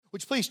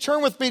Would you please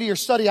turn with me to your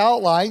study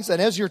outlines?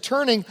 And as you're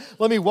turning,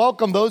 let me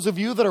welcome those of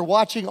you that are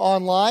watching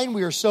online.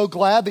 We are so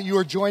glad that you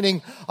are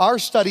joining our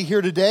study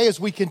here today as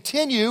we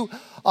continue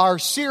our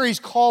series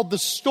called The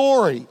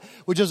Story,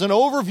 which is an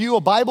overview,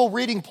 a Bible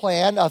reading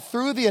plan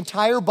through the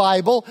entire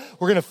Bible.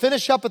 We're going to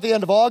finish up at the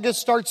end of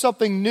August, start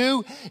something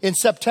new in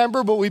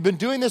September, but we've been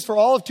doing this for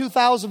all of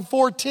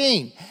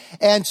 2014.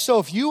 And so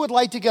if you would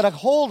like to get a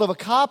hold of a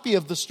copy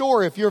of The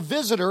Story, if you're a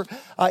visitor,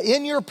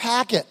 in your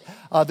packet,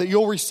 that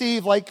you'll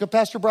receive, like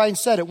Pastor Brian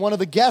said, at one of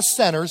the guest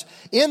centers.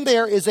 In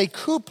there is a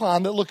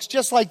coupon that looks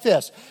just like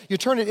this. You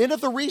turn it into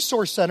the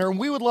Resource Center, and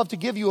we would love to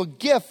give you a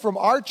gift from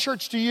our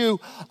church to you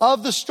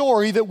of the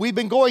story that we've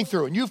been going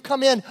through. And you've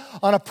come in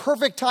on a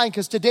perfect time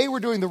because today we're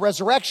doing the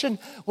resurrection.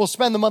 We'll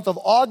spend the month of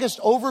August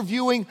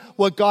overviewing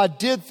what God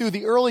did through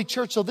the early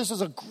church. So this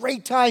is a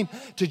great time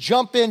to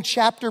jump in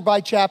chapter by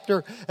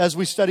chapter as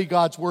we study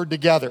God's Word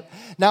together.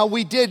 Now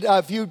we did,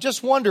 if you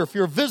just wonder, if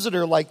you're a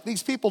visitor, like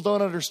these people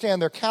don't understand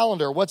their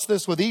calendar, what's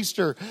this with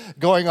Easter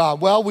going on?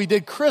 Well, we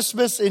did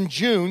Christmas in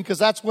June because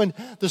that's when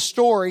the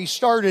story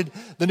started,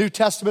 the New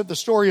Testament, the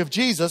story of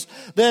Jesus.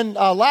 Then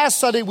last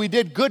Sunday we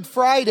did Good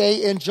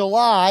Friday in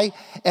July,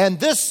 and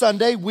this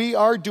Sunday we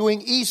are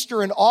doing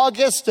Easter in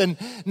August, and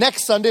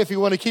next Sunday, if you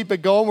want to keep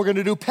it going, we're going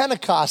to do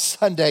Pentecost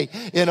Sunday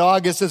in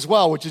August as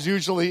well, which is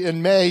usually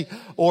in May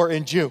or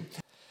in June.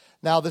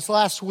 Now, this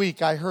last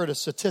week I heard a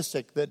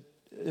statistic that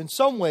in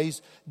some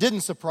ways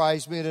didn't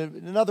surprise me, and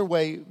in another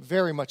way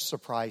very much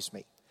surprised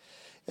me.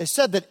 It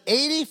said that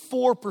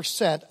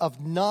 84%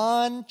 of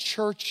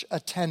non-church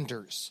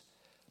attenders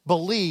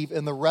believe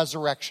in the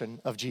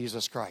resurrection of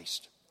Jesus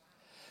Christ.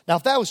 Now,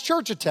 if that was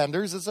church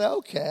attenders, I'd say,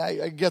 okay,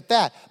 I get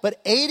that.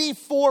 But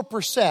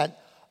 84%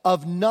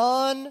 of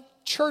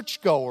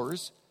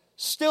non-churchgoers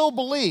still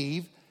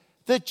believe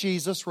that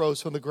Jesus rose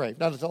from the grave.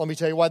 Now, let me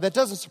tell you why that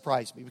doesn't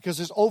surprise me, because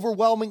there's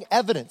overwhelming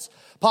evidence,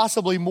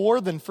 possibly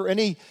more than for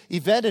any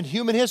event in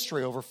human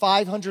history, over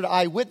 500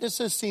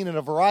 eyewitnesses seen in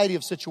a variety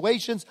of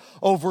situations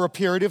over a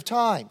period of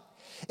time.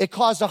 It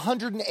caused a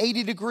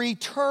 180-degree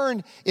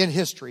turn in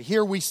history.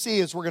 Here we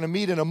see, as we're going to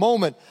meet in a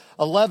moment,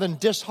 11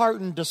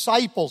 disheartened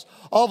disciples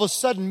all of a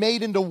sudden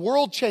made into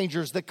world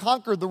changers that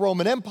conquered the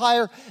Roman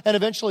Empire and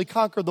eventually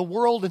conquered the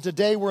world. And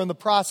today we're in the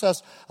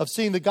process of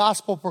seeing the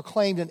gospel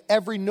proclaimed in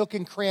every nook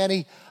and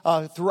cranny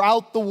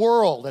throughout the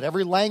world, in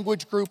every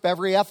language group,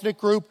 every ethnic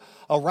group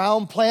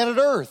around planet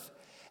Earth.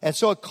 And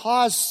so it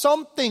caused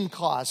something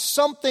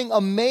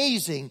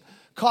amazing,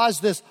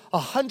 caused this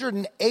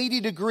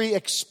 180-degree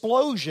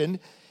explosion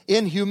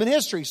in human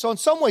history. So in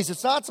some ways,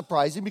 it's not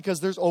surprising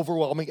because there's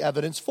overwhelming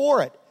evidence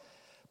for it.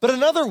 But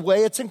another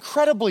way, it's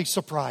incredibly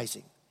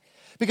surprising.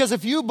 Because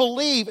if you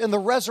believe in the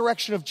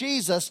resurrection of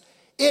Jesus,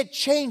 it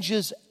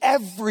changes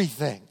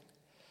everything.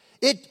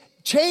 It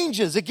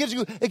changes. It gives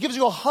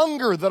you a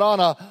hunger that on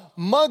a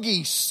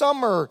muggy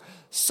summer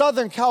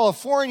Southern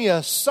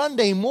California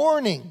Sunday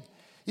morning,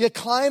 you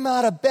climb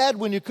out of bed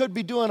when you could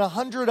be doing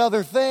 100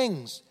 other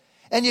things.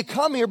 And you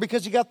come here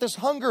because you got this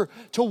hunger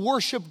to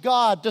worship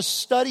God, to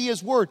study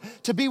His Word,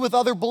 to be with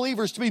other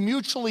believers, to be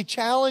mutually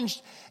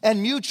challenged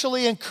and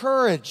mutually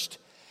encouraged.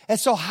 And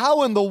so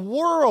how in the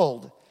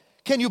world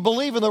can you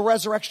believe in the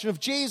resurrection of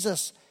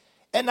Jesus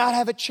and not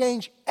have it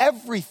change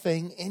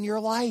everything in your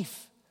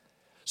life?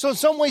 So in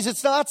some ways,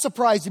 it's not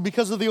surprising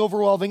because of the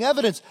overwhelming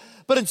evidence.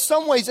 But in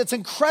some ways, it's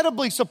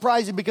incredibly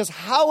surprising because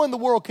how in the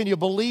world can you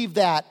believe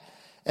that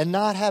and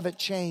not have it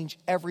change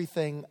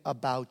everything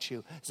about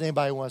you? Does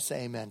anybody want to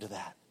say amen to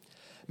that?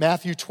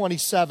 Matthew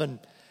 27,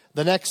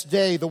 the next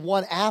day, the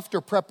one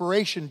after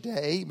preparation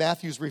day,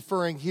 Matthew's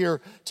referring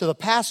here to the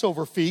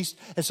Passover feast,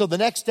 and so the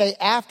next day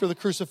after the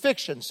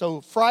crucifixion.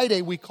 So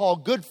Friday we call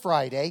Good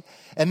Friday,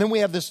 and then we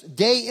have this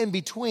day in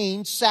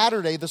between,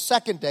 Saturday, the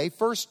second day.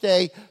 First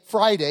day,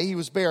 Friday, he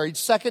was buried.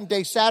 Second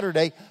day,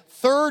 Saturday.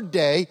 Third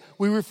day,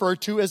 we refer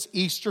to as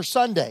Easter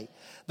Sunday.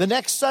 The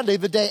next Sunday,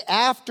 the day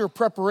after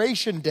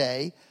preparation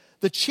day,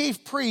 the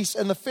chief priests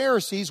and the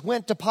Pharisees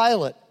went to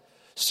Pilate.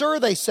 Sir,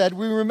 they said,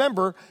 we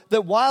remember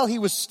that while he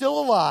was still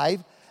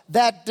alive,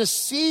 that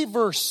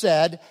deceiver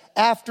said,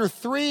 after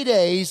 3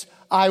 days,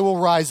 I will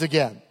rise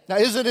again. Now,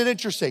 isn't it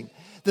interesting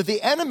that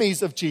the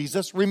enemies of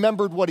Jesus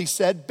remembered what he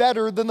said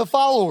better than the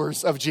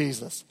followers of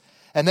Jesus?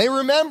 And they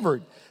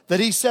remembered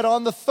that he said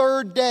on the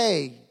third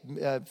day,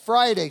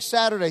 Friday,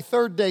 Saturday,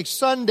 third day,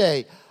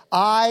 Sunday,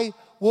 I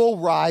will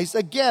rise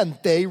again.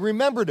 They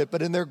remembered it,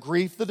 but in their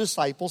grief, the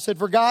disciples had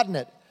forgotten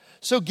it.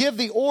 So give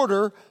the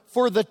order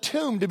for the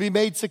tomb to be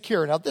made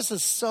secure. Now, this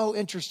is so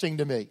interesting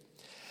to me,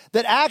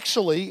 that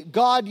actually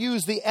God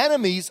used the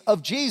enemies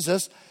of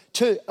Jesus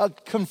to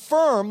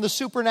confirm the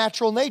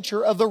supernatural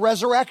nature of the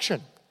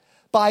resurrection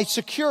by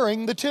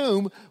securing the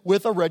tomb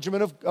with a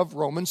regiment of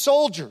Roman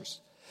soldiers.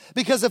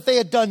 Because if they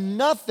had done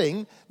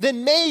nothing,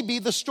 then maybe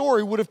the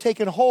story would have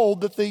taken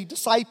hold that the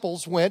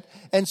disciples went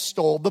and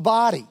stole the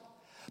body.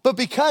 But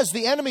because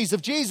the enemies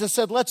of Jesus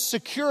said, let's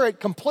secure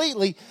it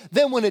completely,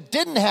 then when it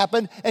didn't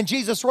happen and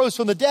Jesus rose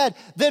from the dead,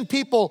 then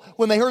people,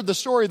 when they heard the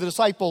story, the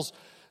disciples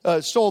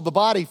stole the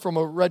body from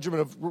a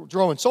regiment of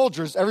Roman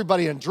soldiers,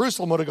 everybody in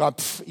Jerusalem would have gone,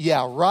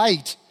 yeah,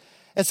 right.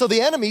 And so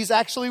the enemies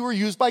actually were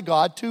used by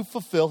God to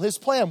fulfill his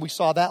plan. We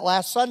saw that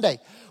last Sunday,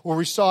 where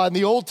we saw in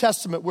the Old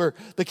Testament where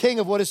the king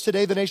of what is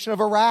today the nation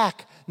of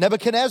Iraq,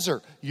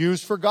 Nebuchadnezzar,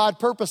 used for God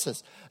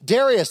purposes.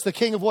 Darius, the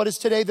king of what is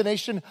today the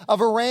nation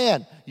of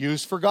Iran,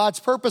 used for God's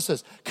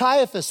purposes.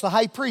 Caiaphas, the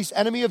high priest,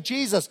 enemy of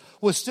Jesus,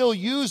 was still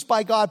used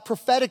by God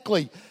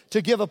prophetically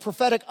to give a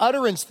prophetic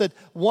utterance that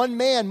one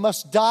man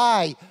must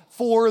die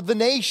for the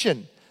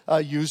nation.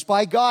 Used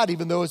by God,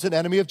 even though he's an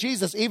enemy of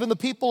Jesus. Even the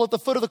people at the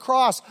foot of the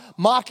cross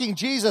mocking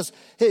Jesus,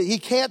 he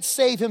can't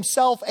save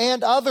himself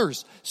and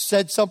others,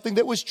 said something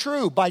that was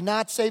true. By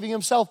not saving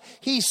himself,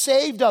 he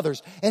saved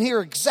others. And here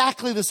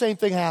exactly the same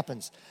thing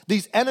happens.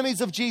 These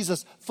enemies of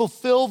Jesus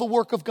fulfill the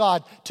work of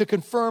God to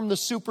confirm the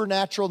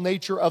supernatural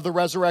nature of the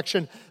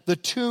resurrection. The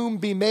tomb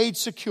be made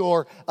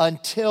secure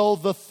until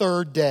the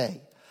third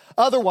day.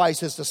 Otherwise,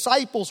 his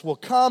disciples will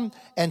come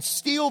and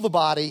steal the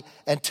body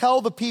and tell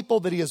the people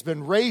that he has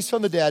been raised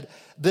from the dead.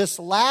 This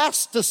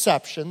last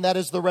deception, that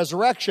is the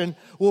resurrection,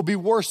 will be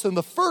worse than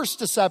the first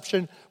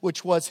deception,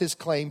 which was his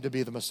claim to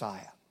be the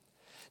Messiah.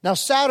 Now,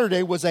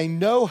 Saturday was a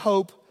no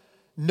hope,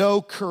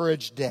 no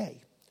courage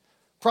day.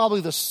 Probably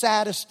the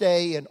saddest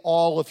day in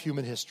all of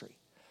human history.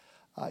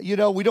 We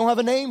don't have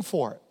a name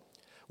for it.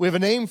 We have a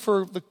name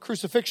for the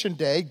crucifixion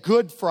day,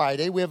 Good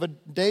Friday. We have a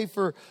day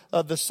for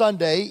the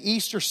Sunday,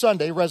 Easter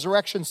Sunday,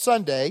 Resurrection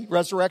Sunday,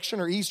 Resurrection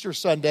or Easter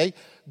Sunday,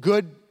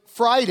 Good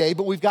Friday,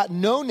 but we've got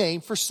no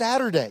name for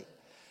Saturday.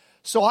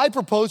 So I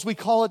propose we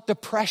call it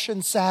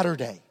Depression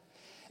Saturday.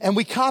 And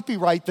we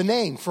copyright the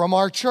name from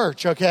our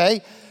church,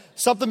 okay?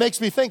 Something makes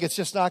me think it's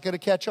just not going to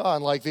catch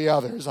on like the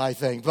others, I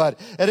think. But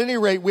at any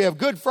rate, we have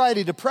Good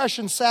Friday,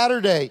 Depression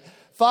Saturday,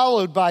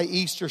 followed by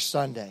Easter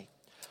Sunday.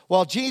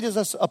 While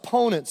Jesus'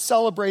 opponents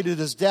celebrated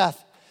his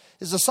death,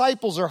 his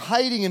disciples are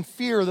hiding in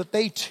fear that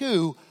they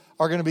too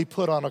are going to be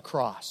put on a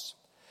cross.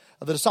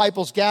 The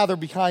disciples gather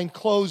behind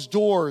closed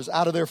doors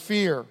out of their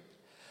fear.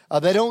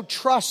 They don't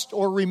trust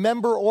or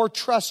remember or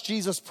trust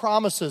Jesus'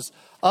 promises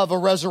of a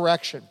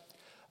resurrection.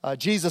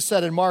 Jesus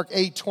said in Mark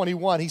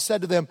 8:21, he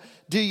said to them,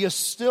 "Do you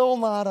still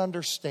not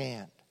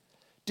understand?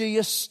 Do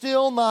you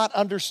still not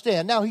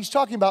understand?" Now, he's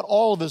talking about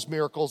all of his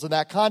miracles in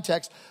that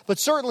context, but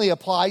certainly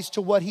applies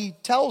to what he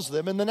tells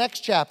them in the next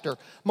chapter.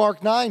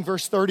 Mark 9,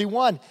 verse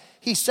 31.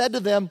 He said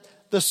to them,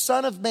 "The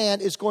Son of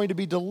Man is going to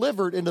be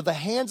delivered into the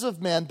hands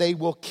of men. They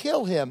will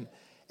kill him,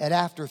 and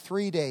after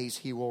 3 days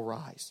he will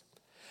rise."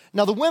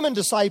 Now, the women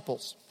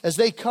disciples, as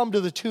they come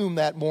to the tomb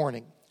that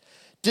morning,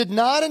 did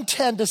not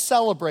intend to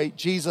celebrate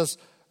Jesus'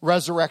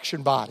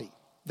 resurrection body.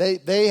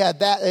 They had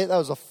that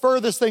was the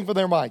furthest thing from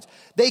their minds.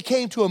 They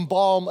came to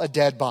embalm a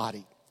dead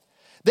body.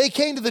 They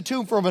came to the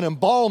tomb from an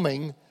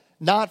embalming,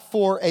 not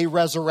for a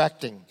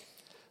resurrecting.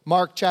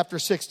 Mark chapter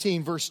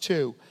 16, verse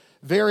 2.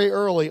 Very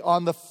early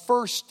on the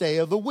first day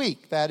of the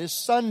week, that is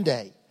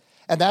Sunday.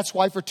 And that's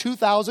why for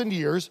 2,000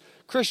 years,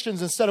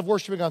 Christians, instead of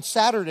worshiping on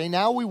Saturday,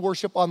 now we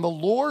worship on the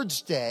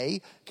Lord's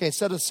Day. Okay,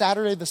 instead of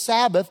Saturday, the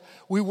Sabbath,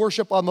 we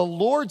worship on the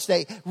Lord's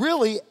Day.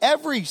 Really,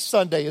 every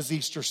Sunday is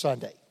Easter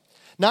Sunday.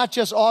 Not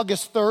just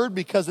August 3rd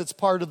because it's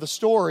part of the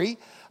story.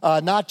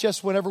 Not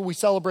just whenever we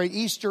celebrate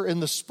Easter in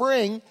the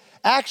spring.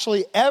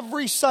 Actually,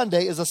 every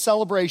Sunday is a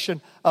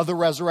celebration of the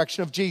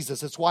resurrection of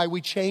Jesus. It's why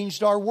we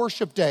changed our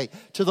worship day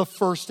to the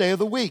first day of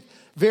the week.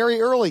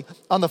 Very early,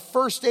 on the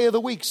first day of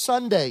the week,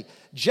 Sunday,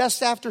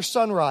 just after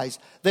sunrise,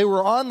 they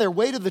were on their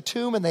way to the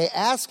tomb and they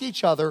asked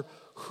each other,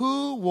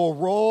 who will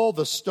roll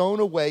the stone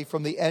away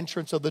from the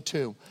entrance of the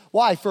tomb?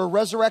 Why? For a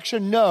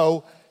resurrection?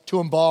 No, to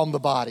embalm the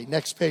body.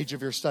 Next page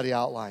of your study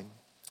outline.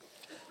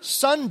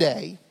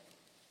 Sunday,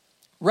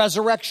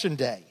 Resurrection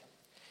Day,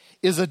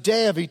 is a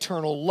day of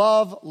eternal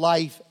love,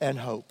 life, and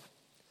hope.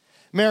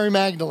 Mary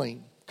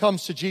Magdalene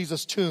comes to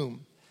Jesus'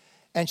 tomb,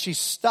 and she's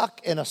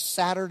stuck in a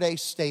Saturday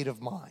state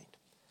of mind.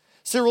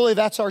 So really,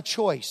 that's our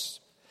choice.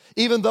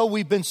 Even though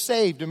we've been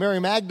saved, and Mary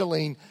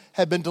Magdalene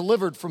had been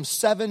delivered from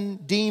 7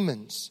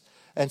 demons,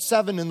 and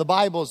 7 in the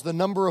Bible is the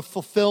number of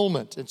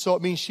fulfillment. And so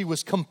it means she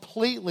was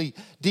completely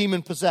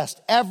demon-possessed.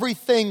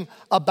 Everything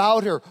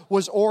about her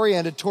was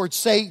oriented towards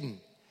Satan.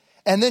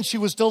 And then she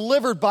was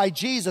delivered by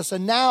Jesus,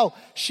 and now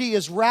she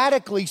is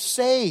radically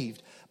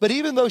saved. But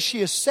even though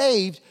she is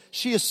saved,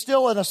 she is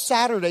still in a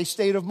Saturday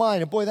state of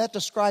mind. And boy, that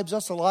describes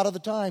us a lot of the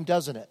time,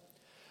 doesn't it?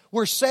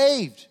 We're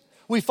saved.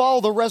 We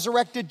follow the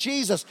resurrected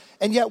Jesus,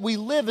 and yet we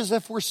live as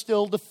if we're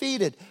still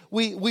defeated.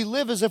 We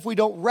live as if we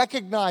don't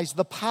recognize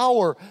the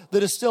power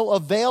that is still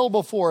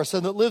available for us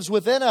and that lives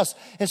within us.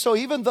 And so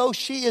even though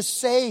she is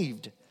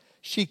saved,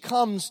 she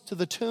comes to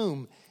the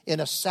tomb in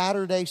a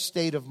Saturday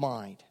state of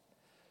mind.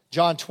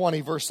 John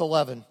 20, verse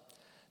 11.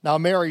 Now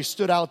Mary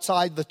stood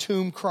outside the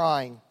tomb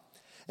crying.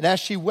 And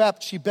as she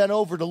wept, she bent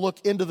over to look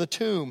into the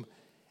tomb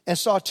and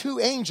saw 2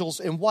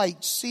 angels in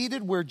white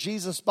seated where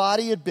Jesus'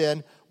 body had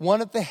been, one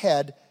at the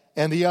head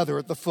and the other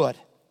at the foot.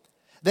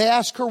 They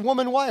asked her,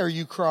 "Woman, why are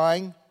you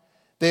crying?"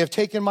 "They have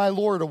taken my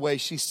Lord away,"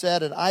 she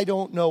said, "and I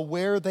don't know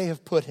where they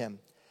have put him."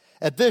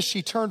 At this,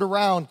 she turned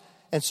around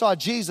and saw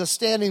Jesus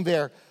standing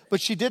there,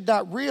 but she did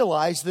not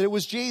realize that it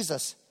was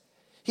Jesus.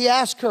 He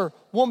asked her,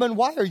 "Woman,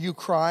 why are you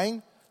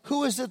crying?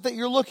 Who is it that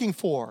you're looking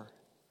for?"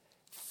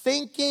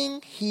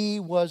 Thinking he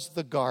was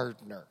the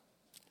gardener.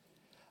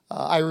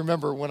 I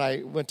remember when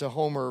I went to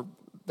Homer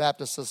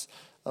Baptist,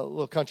 a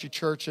little country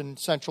church in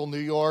central New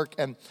York,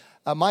 and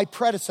my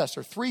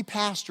predecessor, 3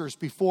 pastors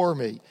before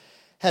me,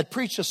 had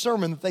preached a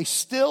sermon that they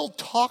still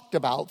talked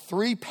about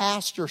 3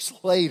 pastors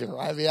later.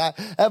 I mean,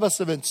 that must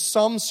have been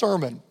some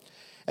sermon.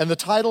 And the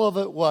title of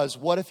it was,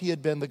 "What if he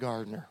had been the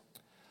gardener?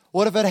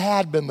 What if it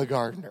had been the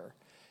gardener?"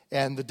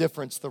 And the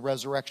difference the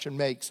resurrection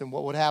makes, and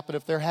what would happen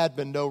if there had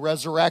been no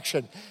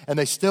resurrection. And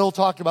they still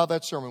talked about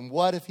that sermon.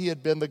 What if he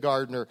had been the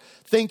gardener?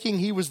 Thinking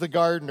he was the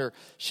gardener,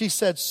 she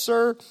said,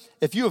 "Sir,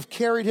 if you have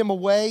carried him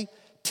away,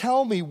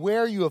 tell me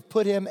where you have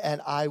put him,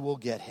 and I will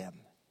get him."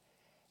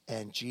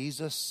 And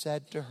Jesus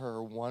said to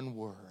her one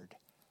word,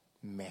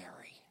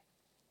 "Mary."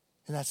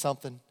 Isn't that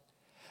something?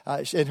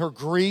 In her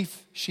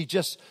grief, she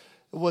just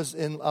was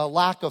in a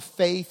lack of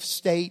faith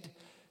state.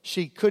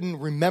 She couldn't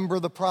remember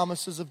the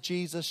promises of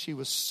Jesus. She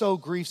was so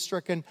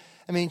grief-stricken.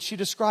 I mean, she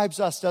describes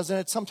us, doesn't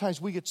it? Sometimes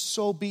we get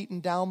so beaten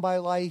down by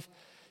life.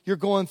 You're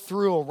going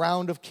through a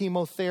round of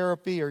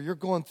chemotherapy, or you're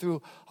going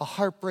through a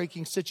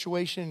heartbreaking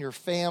situation in your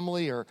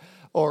family, or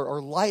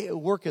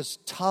work is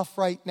tough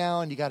right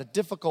now, and you got a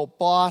difficult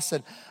boss,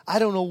 and I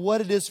don't know what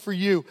it is for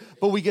you,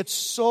 but we get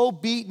so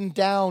beaten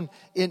down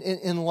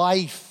in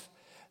life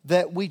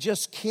that we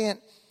just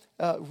can't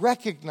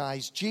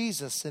recognize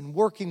Jesus and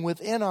working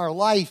within our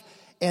life.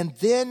 And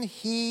then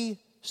he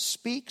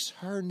speaks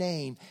her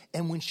name.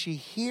 And when she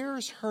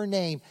hears her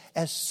name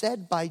as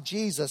said by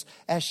Jesus,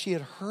 as she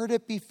had heard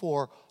it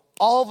before,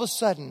 all of a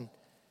sudden,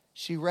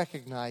 she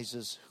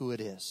recognizes who it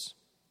is.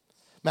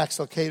 Max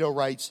Lucado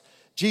writes,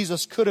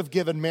 Jesus could have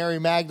given Mary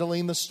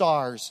Magdalene the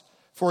stars,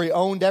 for he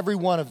owned every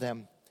one of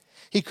them.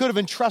 He could have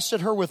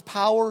entrusted her with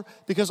power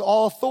because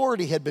all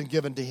authority had been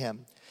given to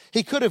him.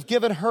 He could have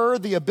given her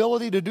the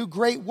ability to do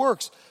great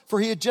works, for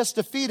he had just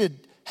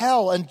defeated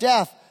hell and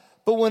death.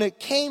 But when it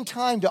came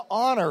time to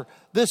honor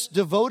this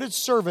devoted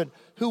servant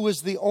who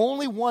was the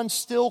only one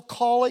still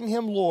calling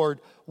him Lord,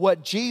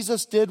 what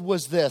Jesus did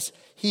was this.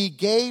 He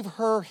gave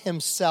her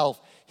himself.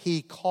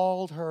 He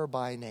called her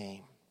by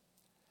name.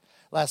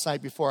 Last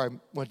night before I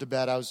went to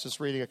bed, I was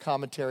just reading a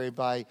commentary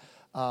by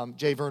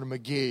J. Vernon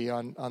McGee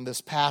on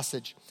this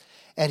passage.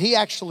 And he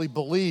actually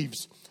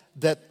believes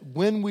that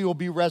when we will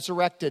be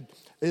resurrected,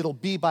 it'll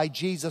be by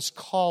Jesus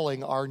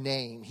calling our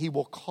name. He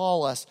will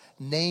call us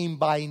name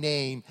by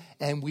name,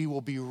 and we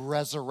will be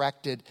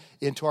resurrected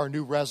into our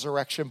new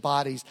resurrection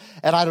bodies.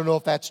 And I don't know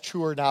if that's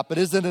true or not, but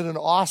isn't it an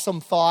awesome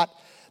thought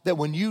that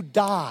when you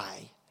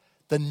die,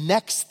 the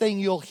next thing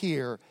you'll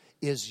hear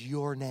is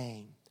your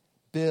name?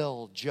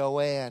 Bill,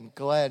 Joanne,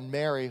 Glenn,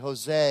 Mary,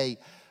 Jose,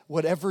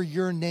 whatever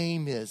your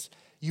name is,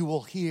 you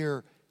will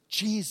hear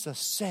Jesus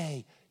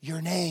say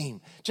your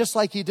name. Just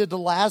like he did to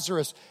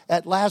Lazarus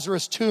at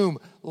Lazarus' tomb.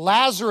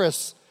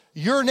 Lazarus,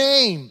 your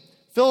name,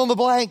 fill in the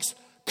blanks,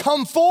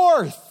 come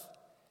forth.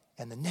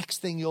 And the next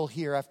thing you'll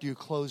hear after you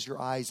close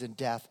your eyes in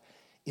death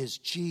is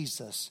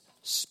Jesus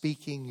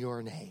speaking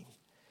your name.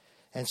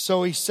 And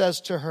so he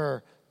says to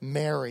her,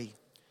 Mary.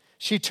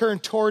 She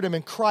turned toward him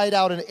and cried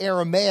out in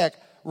Aramaic,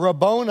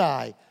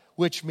 Rabboni,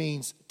 which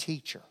means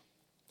teacher.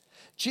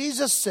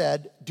 Jesus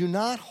said, do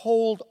not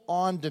hold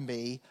on to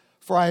me,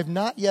 for I have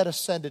not yet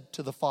ascended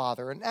to the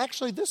Father. And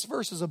actually, this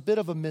verse is a bit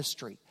of a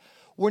mystery.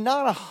 We're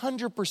not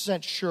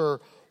 100% sure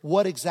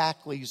what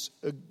exactly is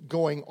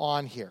going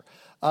on here.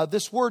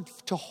 This word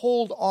to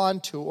hold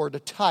on to or to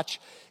touch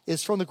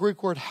is from the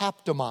Greek word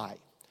haptomai,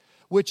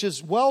 which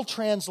is well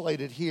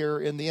translated here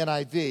in the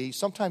NIV.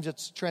 Sometimes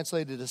it's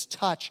translated as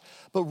touch,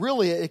 but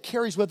really it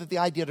carries with it the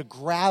idea to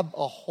grab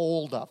a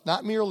hold of.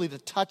 Not merely to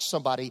touch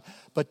somebody,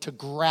 but to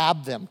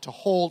grab them, to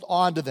hold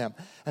on to them.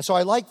 And so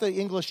I like the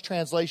English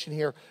translation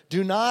here,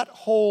 do not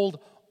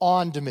hold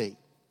on to me.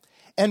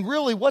 And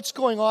really what's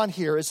going on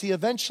here is he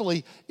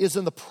eventually is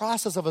in the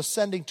process of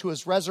ascending to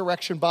his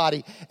resurrection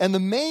body. And the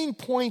main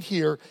point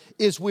here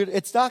is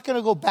it's not going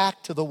to go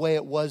back to the way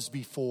it was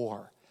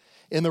before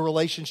in the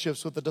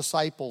relationships with the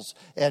disciples.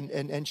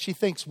 And she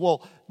thinks,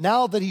 well,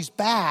 now that he's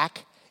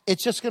back,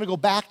 it's just going to go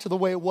back to the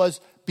way it was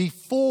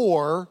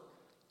before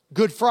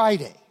Good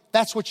Friday.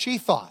 That's what she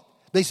thought.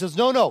 They says,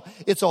 no,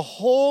 it's a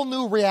whole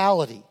new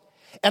reality.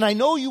 And I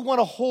know you want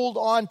to hold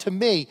on to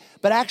me,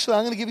 but actually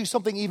I'm going to give you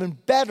something even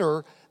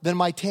better than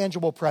my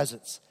tangible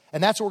presence.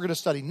 And that's what we're going to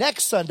study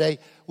next Sunday,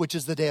 which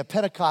is the day of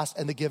Pentecost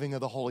and the giving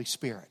of the Holy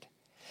Spirit.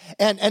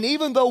 And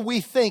even though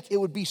we think it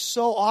would be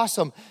so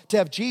awesome to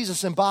have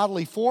Jesus in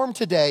bodily form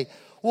today,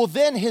 well,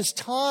 then his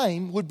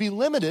time would be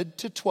limited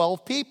to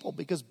 12 people,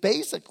 because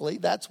basically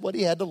that's what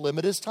he had to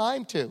limit his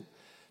time to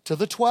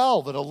the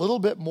 12 and a little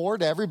bit more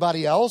to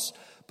everybody else,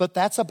 but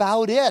that's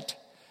about it.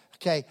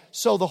 Okay,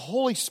 so the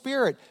Holy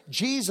Spirit,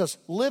 Jesus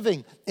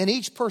living in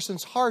each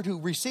person's heart who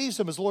receives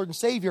him as Lord and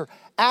Savior,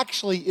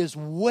 actually is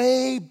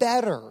way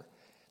better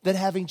than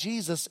having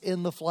Jesus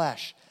in the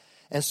flesh.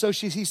 And so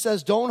he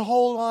says, don't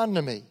hold on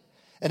to me.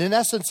 And in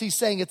essence, he's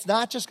saying it's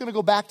not just going to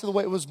go back to the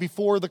way it was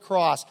before the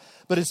cross,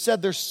 but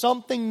instead there's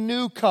something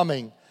new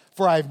coming,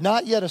 for I have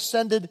not yet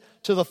ascended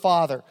to the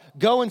Father.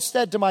 Go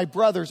instead to my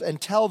brothers and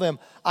tell them,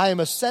 I am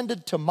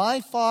ascended to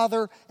my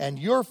Father and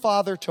your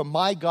Father, to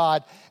my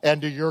God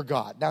and to your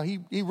God. Now,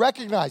 he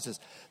recognizes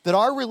that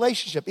our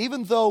relationship,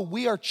 even though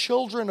we are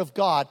children of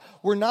God,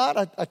 we're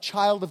not a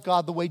child of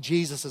God the way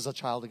Jesus is a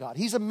child of God.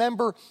 He's a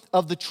member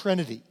of the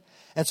Trinity.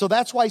 And so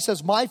that's why he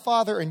says, my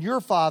Father and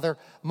your Father,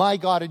 my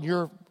God and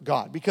your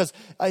God. Because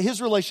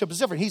his relationship is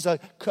different. He's a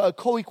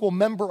co-equal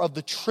member of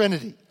the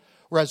Trinity,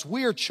 whereas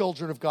we are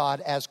children of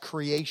God as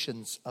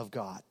creations of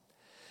God.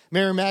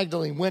 Mary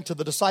Magdalene went to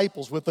the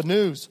disciples with the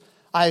news,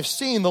 I have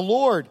seen the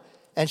Lord.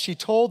 And she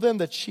told them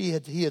that he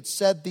had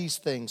said these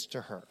things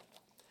to her.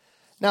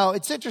 Now,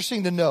 it's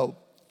interesting to note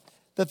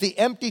that the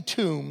empty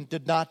tomb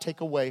did not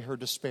take away her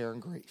despair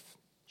and grief.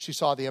 She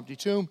saw the empty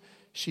tomb.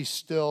 She's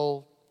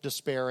still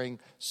despairing.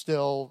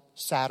 Still,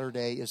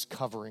 Saturday is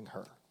covering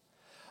her.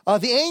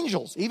 The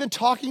angels, even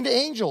talking to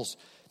angels,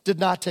 did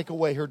not take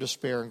away her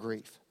despair and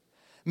grief.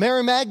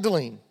 Mary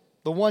Magdalene,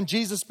 the one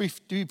Jesus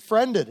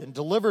befriended and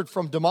delivered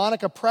from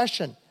demonic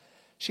oppression,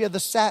 she had the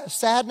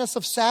sadness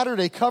of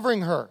Saturday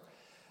covering her.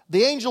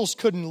 The angels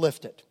couldn't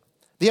lift it.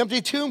 The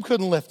empty tomb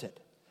couldn't lift it.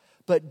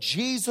 But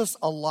Jesus,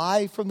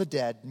 alive from the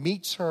dead,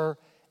 meets her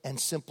and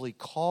simply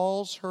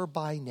calls her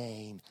by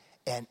name,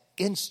 and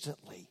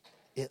instantly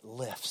it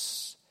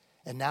lifts.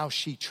 And now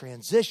she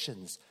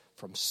transitions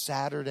from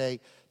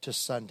Saturday to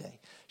Sunday.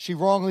 She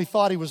wrongly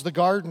thought he was the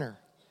gardener.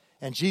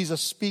 And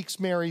Jesus speaks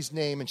Mary's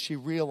name, and she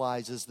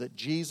realizes that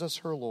Jesus,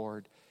 her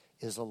Lord,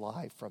 is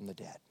alive from the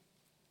dead.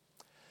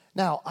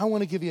 Now, I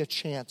want to give you a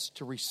chance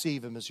to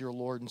receive him as your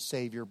Lord and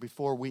Savior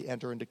before we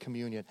enter into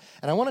communion.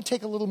 And I want to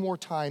take a little more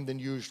time than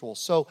usual.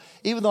 So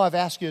even though I've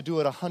asked you to do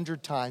it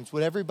 100 times,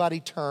 would everybody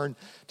turn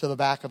to the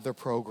back of their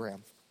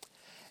program?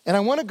 And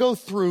I want to go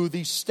through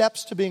these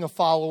steps to being a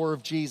follower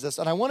of Jesus,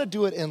 and I want to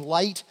do it in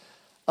light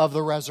of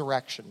the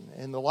resurrection,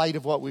 in the light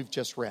of what we've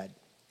just read.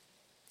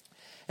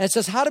 And it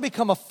says how to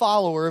become a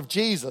follower of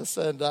Jesus.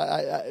 And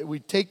we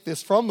take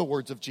this from the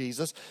words of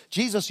Jesus.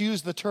 Jesus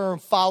used the term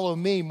follow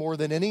me more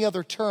than any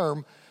other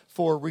term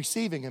for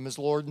receiving him as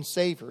Lord and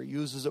Savior. He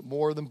uses it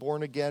more than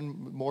born again,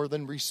 more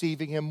than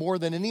receiving him, more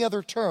than any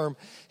other term.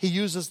 He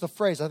uses the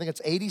phrase, I think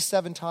it's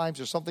 87 times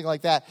or something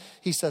like that.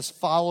 He says,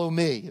 follow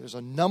me. There's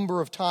a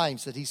number of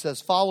times that he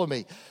says, follow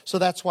me. So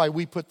that's why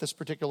we put this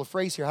particular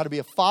phrase here, how to be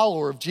a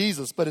follower of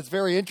Jesus. But it's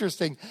very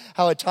interesting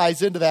how it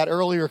ties into that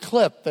earlier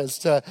clip as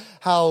to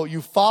how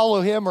you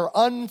follow him or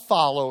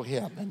unfollow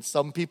him. And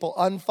some people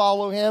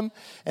unfollow him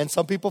and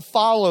some people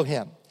follow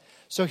him.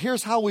 So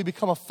here's how we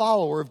become a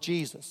follower of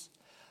Jesus.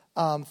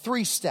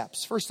 3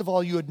 steps. First of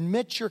all, you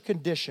admit your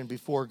condition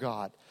before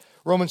God.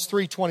 Romans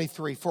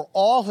 3:23, for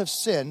all have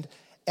sinned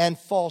and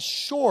fall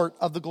short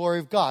of the glory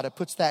of God. It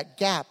puts that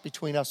gap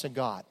between us and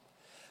God.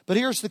 But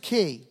here's the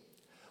key.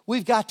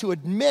 We've got to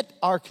admit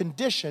our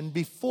condition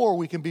before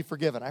we can be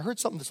forgiven. I heard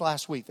something this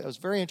last week that was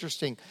very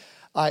interesting.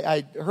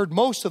 I heard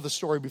most of the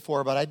story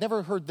before, but I'd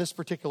never heard this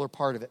particular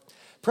part of it.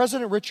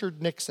 President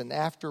Richard Nixon,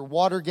 after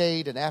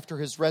Watergate and after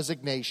his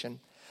resignation,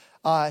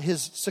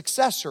 his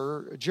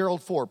successor,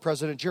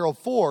 President Gerald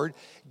Ford,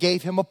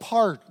 gave him a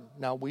pardon.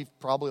 Now, we've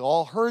probably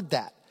all heard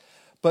that.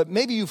 But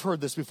maybe you've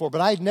heard this before, but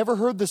I had never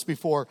heard this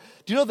before.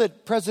 Do you know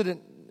that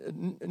President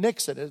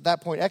Nixon, at that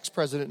point,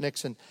 ex-President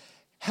Nixon,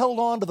 held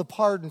on to the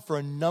pardon for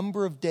a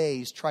number of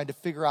days trying to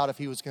figure out if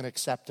he was going to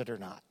accept it or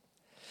not?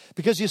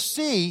 Because you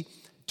see,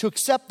 to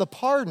accept the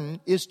pardon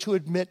is to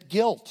admit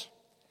guilt.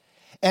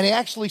 And he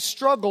actually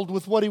struggled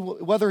with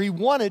whether he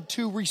wanted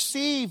to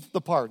receive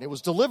the pardon. It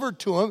was delivered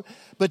to him,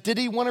 but did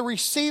he want to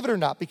receive it or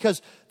not?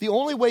 Because the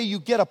only way you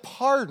get a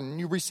pardon,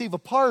 you receive a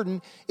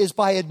pardon, is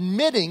by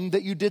admitting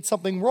that you did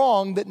something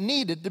wrong that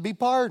needed to be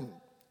pardoned.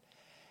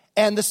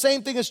 And the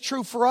same thing is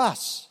true for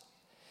us,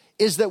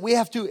 is that we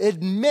have to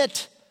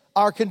admit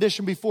our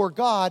condition before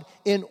God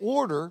in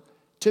order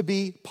to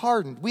be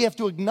pardoned. We have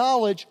to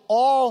acknowledge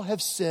all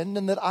have sinned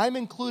and that I'm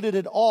included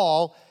in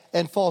all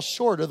and fall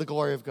short of the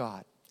glory of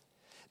God.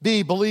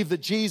 B, believe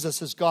that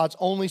Jesus is God's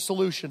only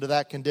solution to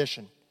that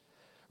condition.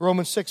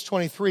 Romans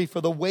 6:23,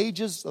 for the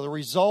wages, the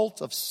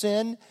result of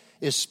sin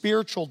is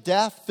spiritual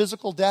death,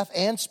 physical death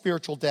and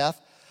spiritual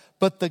death,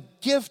 but the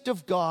gift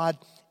of God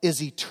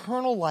is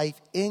eternal life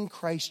in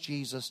Christ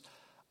Jesus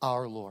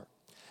our Lord.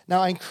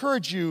 Now I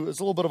encourage you, as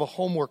a little bit of a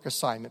homework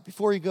assignment,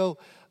 before you go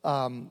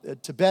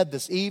to bed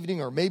this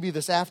evening or maybe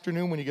this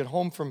afternoon when you get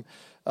home from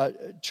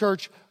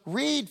church,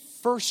 read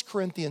 1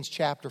 Corinthians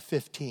chapter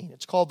 15.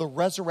 It's called the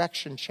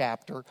resurrection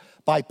chapter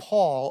by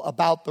Paul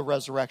about the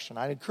resurrection.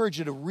 I encourage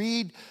you to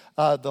read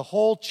the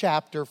whole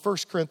chapter, 1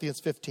 Corinthians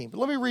 15. But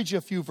let me read you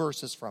a few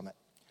verses from it.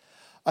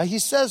 He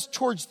says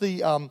towards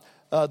the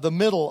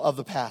middle of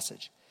the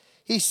passage,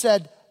 he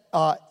said,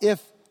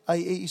 if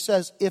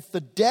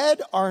the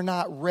dead are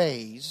not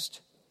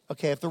raised,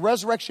 okay, if the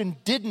resurrection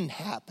didn't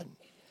happen,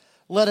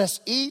 let us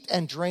eat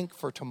and drink,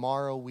 for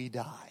tomorrow we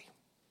die.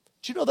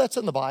 Do you know that's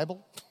in the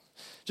Bible?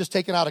 Just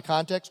taken out of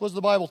context. What does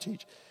the Bible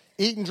teach?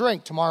 eat and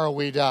drink, tomorrow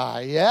we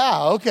die.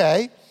 Yeah,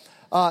 okay.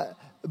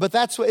 But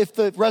that's if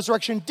the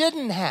resurrection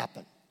didn't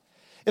happen.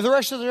 If the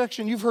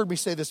resurrection, you've heard me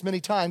say this many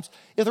times,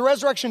 if the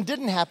resurrection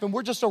didn't happen,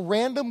 we're just a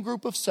random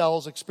group of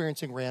cells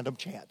experiencing random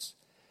chance.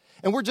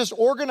 And we're just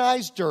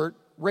organized dirt,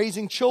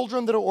 raising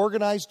children that are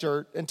organized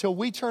dirt until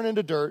we turn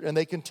into dirt, and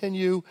they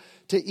continue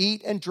to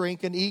eat and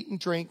drink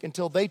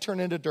until they turn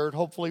into dirt,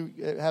 hopefully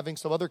having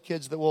some other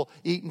kids that will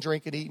eat and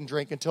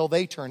drink until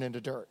they turn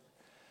into dirt.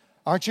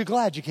 Aren't you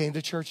glad you came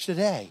to church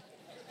today?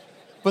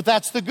 But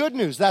that's the good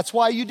news. That's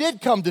why you did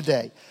come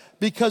today.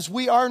 Because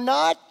we are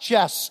not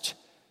just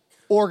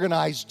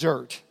organized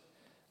dirt,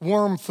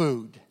 worm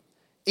food,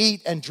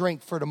 eat and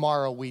drink for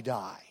tomorrow we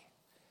die.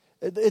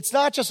 It's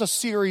not just a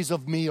series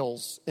of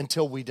meals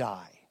until we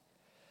die.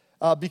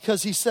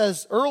 Because he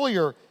says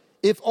earlier,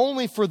 if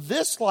only for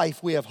this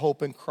life we have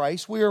hope in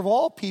Christ, we are of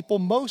all people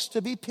most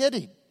to be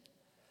pitied.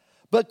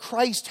 But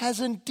Christ has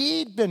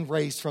indeed been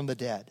raised from the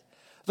dead,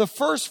 the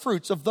first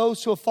fruits of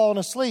those who have fallen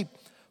asleep.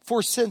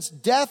 For since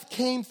death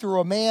came through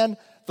a man,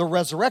 the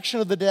resurrection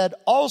of the dead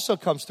also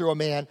comes through a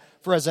man.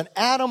 For as in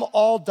Adam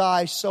all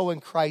die, so in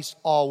Christ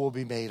all will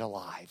be made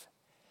alive.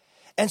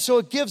 And so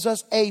it gives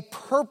us a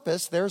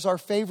purpose. There's our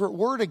favorite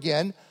word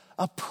again,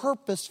 a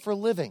purpose for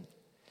living.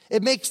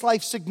 It makes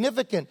life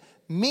significant,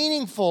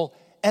 meaningful,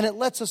 and it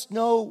lets us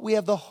know we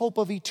have the hope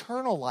of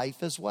eternal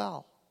life as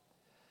well.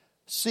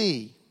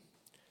 C,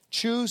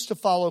 choose to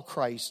follow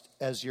Christ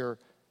as your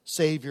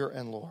Savior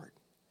and Lord.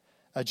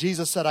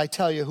 Jesus said, I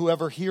tell you,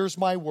 whoever hears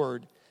my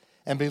word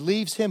and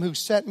believes him who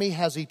sent me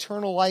has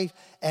eternal life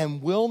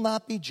and will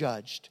not be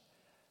judged,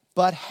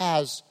 but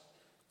has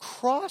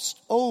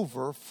crossed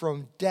over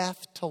from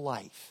death to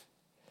life.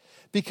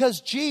 Because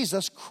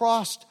Jesus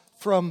crossed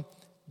from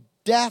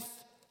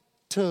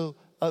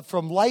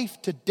from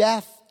life to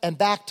death and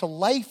back to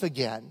life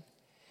again,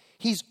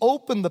 he's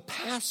opened the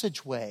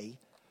passageway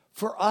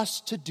for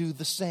us to do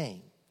the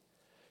same.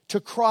 To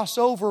cross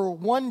over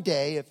one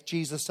day, if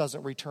Jesus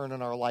doesn't return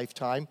in our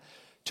lifetime,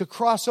 to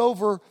cross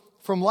over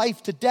from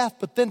life to death,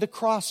 but then to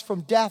cross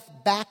from death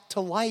back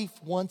to life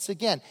once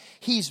again.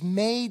 He's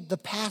made the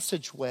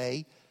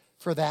passageway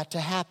for that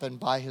to happen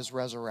by his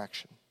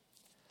resurrection.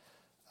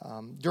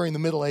 During the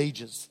Middle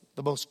Ages,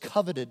 the most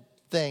coveted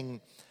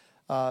thing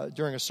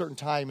during a certain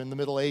time in the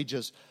Middle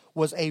Ages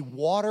was a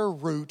water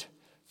route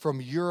from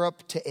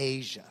Europe to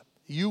Asia.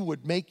 You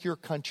would make your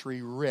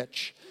country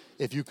rich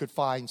if you could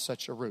find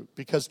such a route,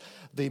 because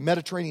the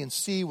Mediterranean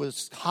Sea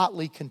was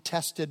hotly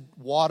contested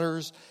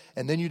waters,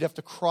 and then you'd have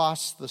to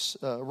cross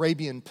the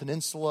Arabian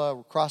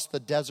Peninsula, cross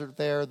the desert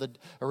there, the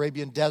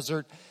Arabian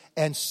Desert,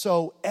 and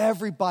so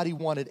everybody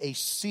wanted a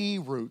sea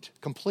route,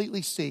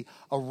 completely sea,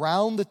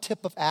 around the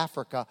tip of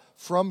Africa,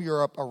 from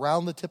Europe,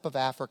 around the tip of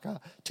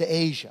Africa to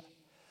Asia.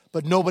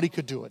 But nobody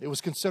could do it. It was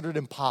considered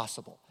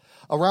impossible.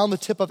 Around the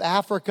tip of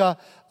Africa,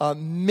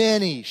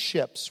 many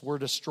ships were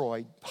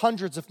destroyed.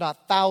 Hundreds, if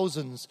not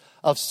thousands,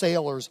 of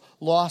sailors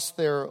lost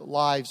their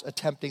lives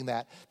attempting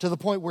that, to the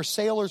point where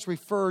sailors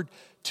referred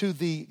to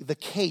the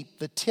cape,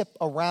 the tip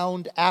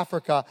around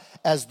Africa,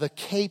 as the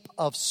Cape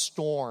of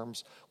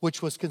Storms,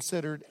 which was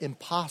considered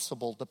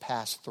impossible to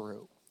pass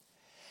through.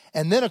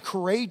 And then a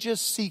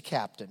courageous sea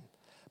captain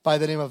by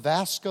the name of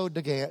Vasco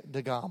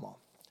da Gama,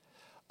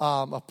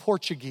 a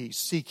Portuguese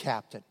sea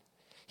captain,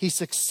 he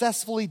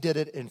successfully did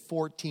it in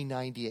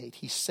 1498.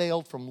 He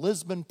sailed from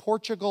Lisbon,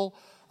 Portugal,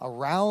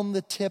 around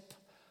the tip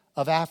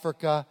of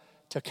Africa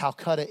to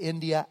Calcutta,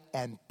 India,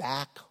 and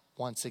back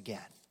once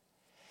again.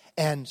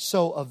 And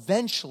so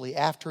eventually,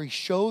 after he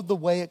showed the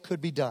way it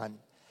could be done,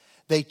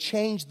 they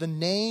changed the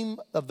name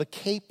of the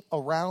cape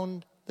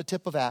around the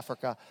tip of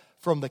Africa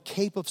from the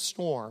Cape of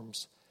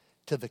Storms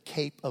to the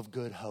Cape of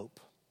Good Hope.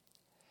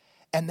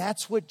 And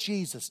that's what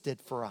Jesus did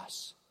for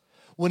us.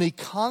 When he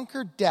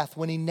conquered death,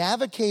 when he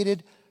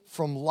navigated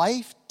from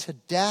life to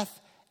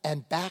death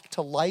and back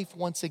to life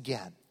once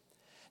again,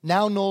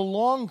 now no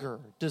longer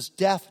does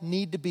death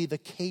need to be the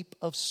Cape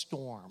of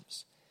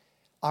Storms.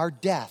 Our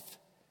death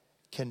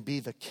can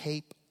be the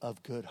Cape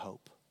of Good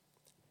Hope.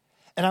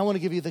 And I want to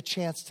give you the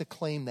chance to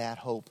claim that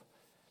hope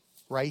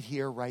right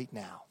here, right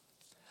now.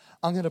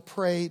 I'm going to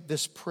pray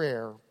this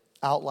prayer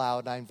out loud,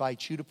 and I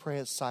invite you to pray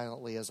it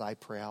silently as I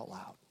pray out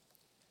loud.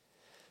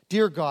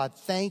 Dear God,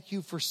 thank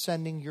you for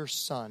sending your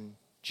Son,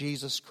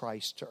 Jesus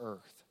Christ, to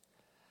earth.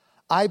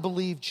 I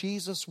believe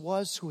Jesus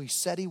was who he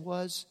said he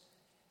was,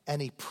 and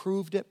he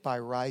proved it by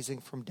rising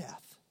from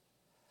death.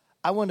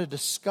 I want to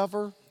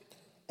discover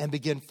and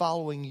begin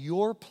following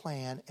your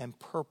plan and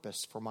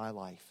purpose for my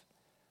life.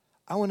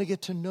 I want to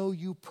get to know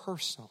you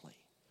personally.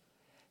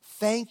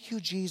 Thank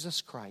you,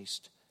 Jesus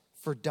Christ,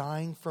 for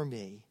dying for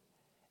me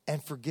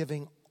and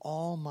forgiving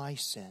all my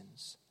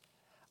sins.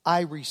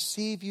 I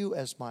receive you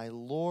as my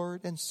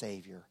Lord and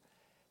Savior.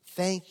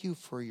 Thank you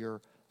for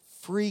your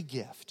free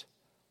gift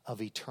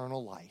of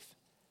eternal life.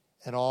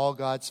 And all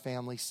God's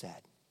family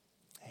said,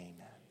 amen.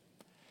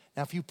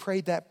 Now, if you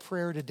prayed that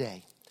prayer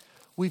today,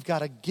 we've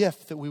got a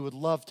gift that we would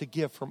love to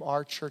give from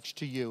our church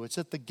to you. It's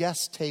at the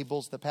guest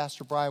tables that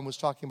Pastor Brian was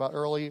talking about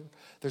earlier.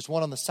 There's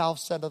one on the south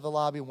side of the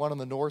lobby, one on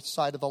the north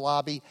side of the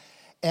lobby.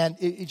 And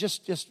it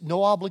just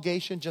no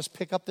obligation. Just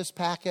pick up this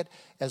packet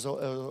as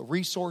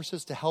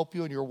resources to help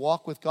you in your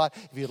walk with God.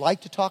 If you'd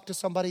like to talk to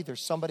somebody,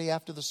 there's somebody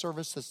after the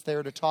service that's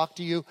there to talk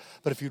to you.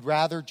 But if you'd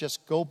rather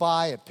just go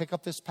by and pick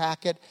up this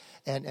packet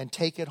and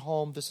take it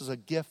home, this is a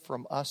gift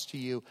from us to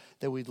you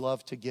that we'd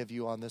love to give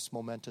you on this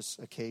momentous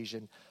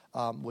occasion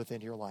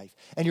within your life.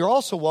 And you're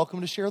also welcome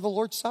to share the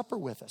Lord's Supper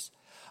with us.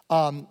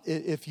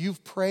 If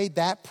you've prayed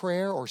that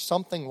prayer or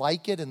something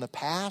like it in the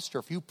past, or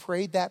if you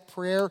prayed that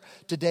prayer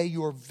today,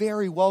 you are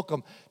very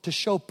welcome to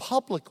show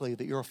publicly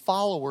that you're a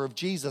follower of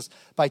Jesus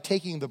by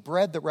taking the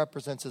bread that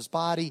represents his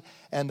body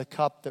and the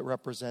cup that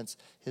represents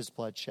his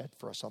blood shed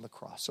for us on the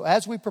cross. So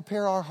as we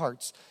prepare our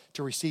hearts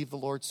to receive the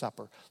Lord's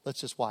Supper,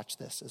 let's just watch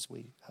this as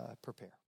we prepare.